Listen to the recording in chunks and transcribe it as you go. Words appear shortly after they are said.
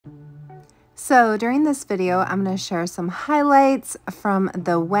So during this video, I'm going to share some highlights from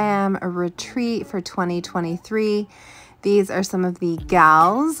the WAM retreat for 2023. These are some of the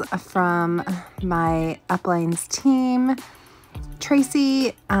gals from my uplines team.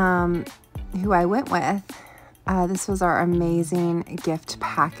 Tracy, who I went with, this was our amazing gift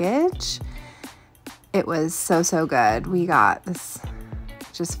package. It was so good. We got this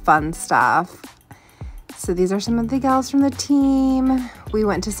just fun stuff. So these are some of the gals from the team. We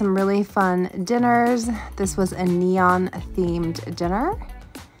went to some really fun dinners. This was a neon themed dinner.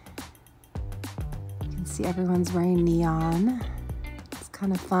 You can see everyone's wearing neon. It's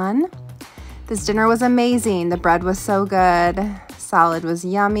kind of fun. This dinner was amazing. The bread was so good. Salad was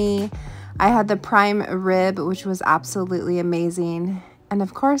yummy. I had the prime rib, which was absolutely amazing. And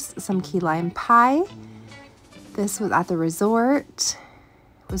of course, some key lime pie. This was at the resort.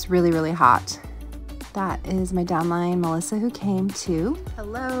 It was really hot. That is my downline, Melissa, who came too.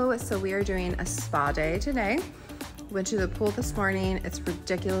 Hello, so we are doing a spa day today. Went to the pool this morning. It's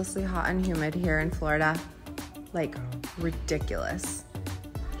ridiculously hot and humid here in Florida. Like, ridiculous.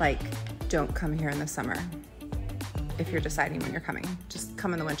 Like, don't come here in the summer. If you're deciding when you're coming, just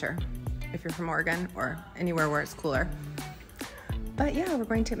come in the winter. If you're from Oregon or anywhere where it's cooler. But yeah, we're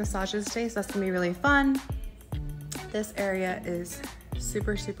going to take massages today, so that's gonna be really fun. This area is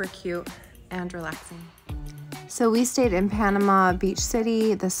super cute and relaxing. So we stayed in Panama Beach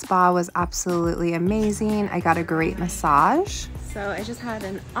City. The spa was absolutely amazing. I got a great massage. So I just had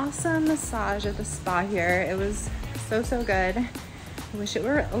an awesome massage at the spa here. It was so good. I wish it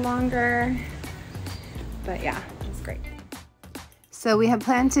were longer, but yeah, it was great. So we had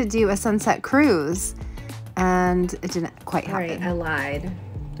planned to do a sunset cruise and it didn't quite happen. I lied.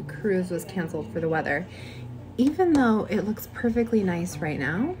 The cruise was canceled for the weather. Even though it looks perfectly nice right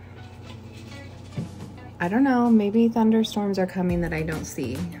now, I don't know, maybe thunderstorms are coming that I don't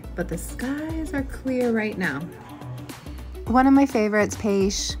see, but the skies are clear right now. One of my favorites,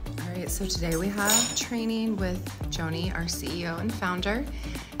 Paige. All right, so today we have training with Joni, our CEO and founder.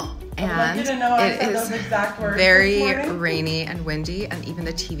 And it is very rainy and windy, and even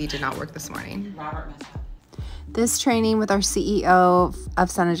the TV did not work this morning. This training with our CEO of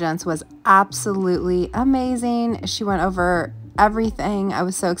SeneGence was absolutely amazing. She went over everything. I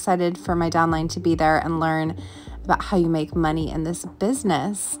was so excited for my downline to be there and learn about how you make money in this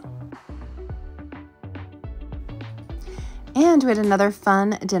business. And we had another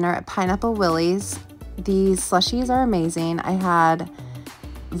fun dinner at Pineapple Willie's. These slushies are amazing. I had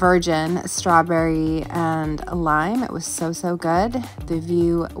virgin, strawberry, and lime. It was so good. The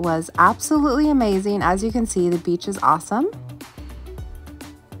view was absolutely amazing. As you can see, the beach is awesome.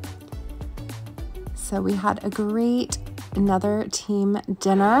 So we had a great another team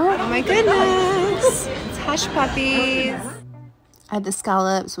dinner. Oh my goodness, it's hush puppies. I had the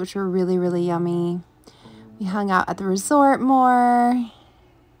scallops, which were really yummy. We hung out at the resort more,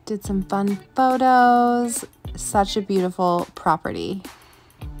 did some fun photos. Such a beautiful property.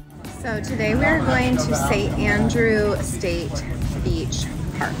 So today we are going to St. Andrew State Beach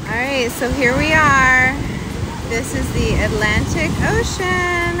Park. All right, so here we are. This is the Atlantic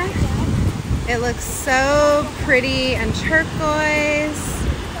Ocean. It looks so pretty and turquoise.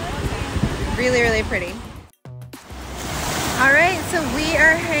 Really pretty. All right, so we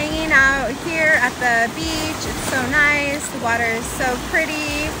are hanging out here at the beach. It's so nice. The water is so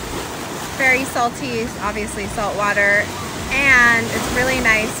pretty. Very salty, obviously salt water. And it's really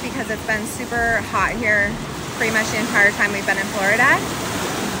nice because it's been super hot here pretty much the entire time we've been in Florida.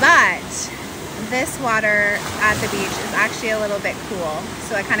 But this water at the beach is actually a little bit cool,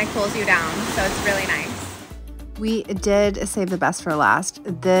 so it kind of cools you down, so it's really nice. We did save the best for last.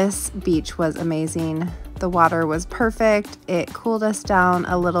 This beach was amazing. The water was perfect. It cooled us down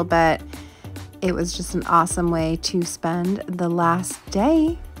a little bit. It was just an awesome way to spend the last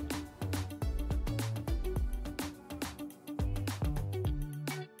day.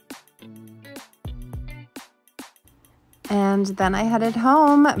 And then I headed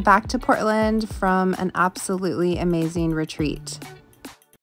home back to Portland from an absolutely amazing retreat.